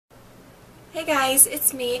Hey guys,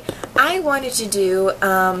 it's me. I wanted to do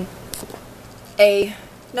another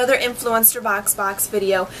Influenster VoxBox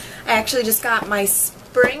video. I actually just got my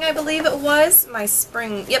spring, I believe it was, my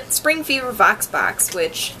spring fever VoxBox,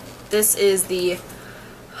 which this is the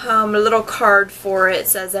little card for it. It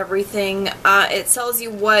says everything. It tells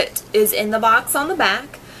you what is in the box on the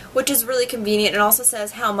back, which is really convenient. It also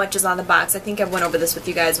says how much is on the box. I think I went over this with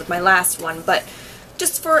you guys with my last one, but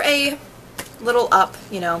just for a little up,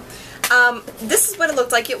 you know. This is what it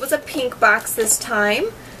looked like. It was a pink box this time,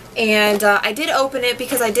 and I did open it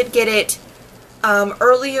because I did get it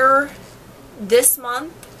earlier this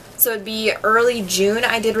month, so it'd be early June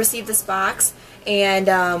I did receive this box, and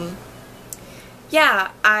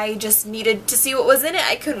yeah, I just needed to see what was in it.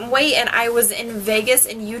 I couldn't wait, and I was in Vegas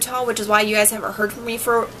in Utah, which is why you guys haven't heard from me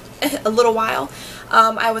for a little while.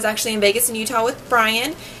 I was actually in Vegas in Utah with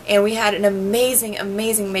Brian, and we had an amazing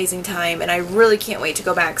time, and I really can't wait to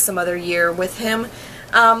go back some other year with him.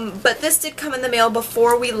 But this did come in the mail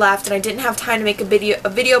before we left, and I didn't have time to make a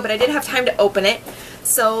video, but I did have time to open it.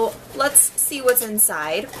 So let's see what's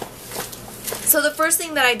inside. So the first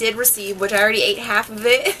thing that I did receive, which I already ate half of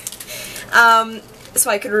it, so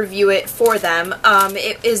I could review it for them,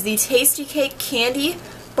 it is the Tasty Cake Candy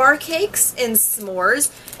Bar Cakes in S'mores,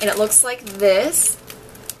 and it looks like this.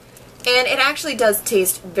 And it actually does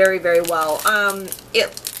taste very well. I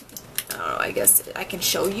don't know, I guess I can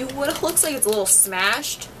show you what it looks like. It's a little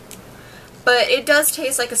smashed. But it does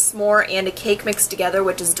taste like a s'more and a cake mixed together,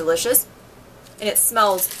 which is delicious. And it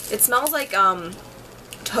smells like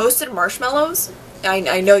toasted marshmallows.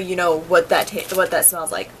 I know you know what that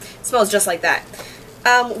smells like. It smells just like that.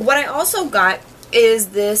 What I also got is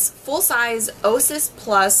this full-size Osis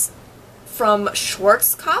Plus from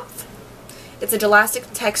Schwarzkopf. It's a gelastic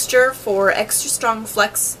texture for extra strong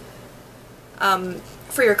flex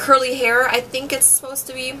for your curly hair. I think it's supposed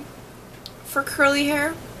to be for curly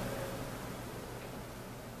hair.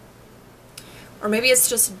 Or maybe it's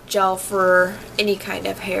just gel for any kind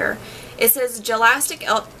of hair. It says gelastic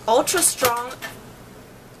ultra strong.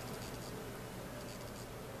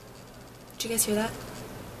 Did you guys hear that?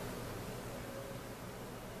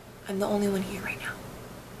 I'm the only one here right now.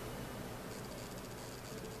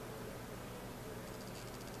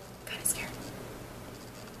 Kind of scared.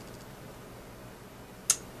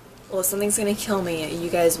 Well, if something's gonna kill me, you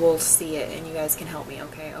guys will see it and you guys can help me,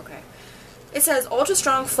 okay? Okay. It says ultra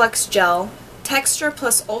strong flex gel, texture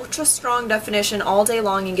plus ultra strong definition all day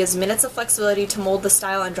long, and gives minutes of flexibility to mold the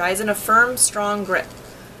style and dries in a firm, strong grip.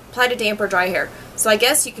 Apply to damp or dry hair. So I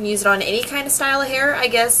guess you can use it on any kind of style of hair. I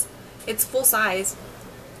guess it's full size.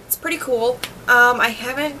 It's pretty cool. I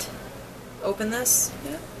haven't opened this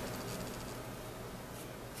yet.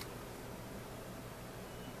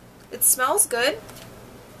 It smells good.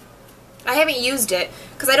 I haven't used it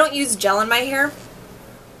because I don't use gel in my hair,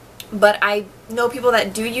 but I know people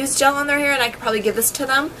that do use gel on their hair, and I could probably give this to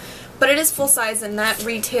them. But it is full size, and that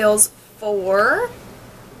retails for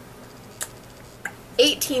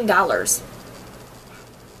 $18.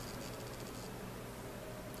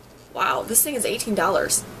 Wow, this thing is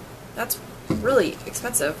 $18. That's really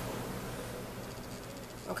expensive.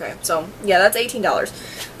 Okay, so yeah, that's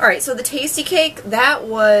 $18. Alright, so the Tasty Cake, that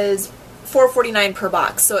was $4.49 per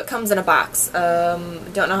box. So it comes in a box.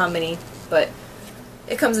 Don't know how many, but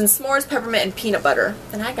it comes in s'mores, peppermint, and peanut butter.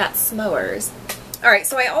 And I got s'mores. Alright,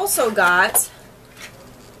 so I also got...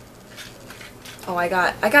 Oh, I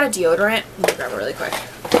got a deodorant. Let me grab it really quick.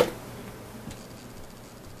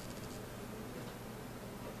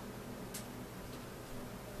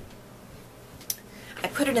 I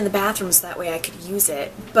put it in the bathroom so that way I could use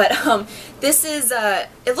it. But this is,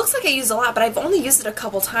 it looks like I used a lot, but I've only used it a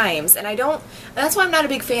couple times. And that's why I'm not a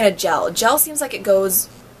big fan of gel. Gel seems like it goes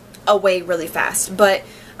away really fast. But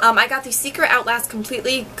I got the Secret Outlast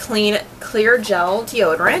Completely Clean Clear Gel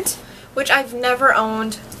Deodorant, which I've never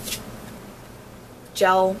owned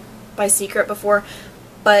gel by Secret before.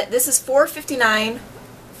 But this is $4.59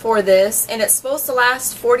 for this, and it's supposed to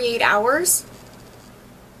last 48 hours.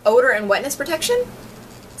 Odor and wetness protection.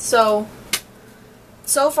 So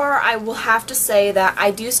far I will have to say that I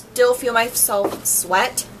do still feel myself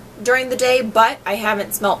sweat during the day, but I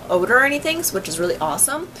haven't smelled odor or anything, which is really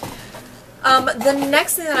awesome. The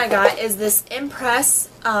next thing that I got is this Impress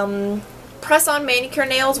press-on manicure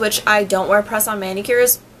nails, which I don't wear press-on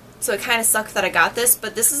manicures, so it kind of sucks that I got this,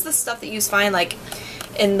 but this is the stuff that you find like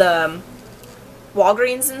in the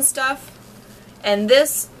Walgreens and stuff, and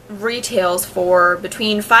this retails for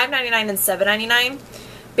between $5.99 and $7.99.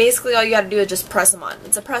 Basically all you gotta do is just press them on.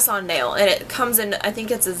 It's a press-on nail, and it comes in, I think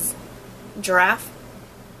it's a giraffe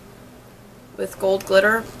with gold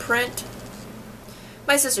glitter print.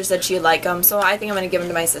 my sister said she'd like them, so I think I'm going to give them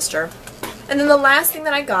to my sister. And then the last thing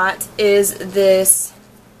that I got is this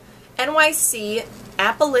NYC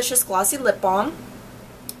Applicious Glossy Lip Balm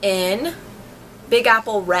in Big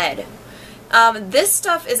Apple Red. This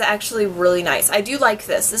stuff is actually really nice. I do like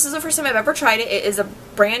this. This is the first time I've ever tried it. It is a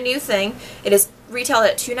brand new thing. It is retailed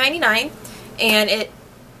at $2.99, and it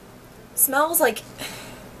smells like...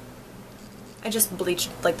 I just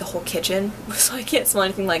bleached like the whole kitchen, so I can't smell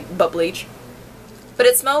anything like but bleach. But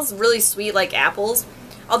it smells really sweet like apples.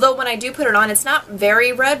 Although when I do put it on, it's not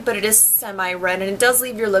very red, but it is semi-red, and it does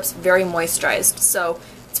leave your lips very moisturized. So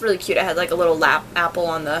it's really cute. I had like a little apple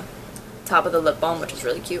on the top of the lip balm, which is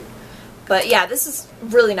really cute. But yeah, this is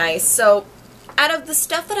really nice. So out of the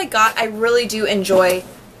stuff that I got, I really do enjoy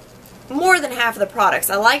more than half of the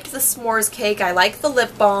products. I liked the s'mores cake, I like the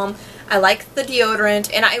lip balm, I like the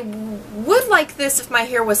deodorant, and I would like this if my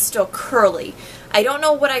hair was still curly. I don't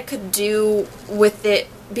know what I could do with it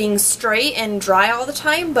being straight and dry all the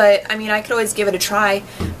time, but I mean, I could always give it a try.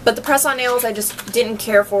 But the press-on nails I just didn't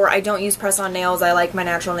care for. I don't use press-on nails. I like my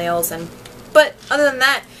natural nails. But other than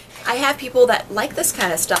that, I have people that like this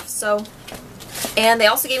kind of stuff. So, and they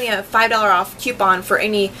also gave me a $5 off coupon for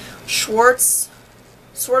any Schwarzkopf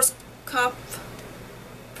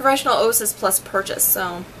Professional Osis Plus purchase.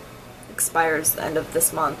 So, expires the end of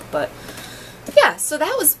this month, but yeah, so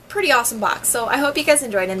that was a pretty awesome box. So I hope you guys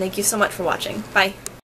enjoyed, and thank you so much for watching. Bye.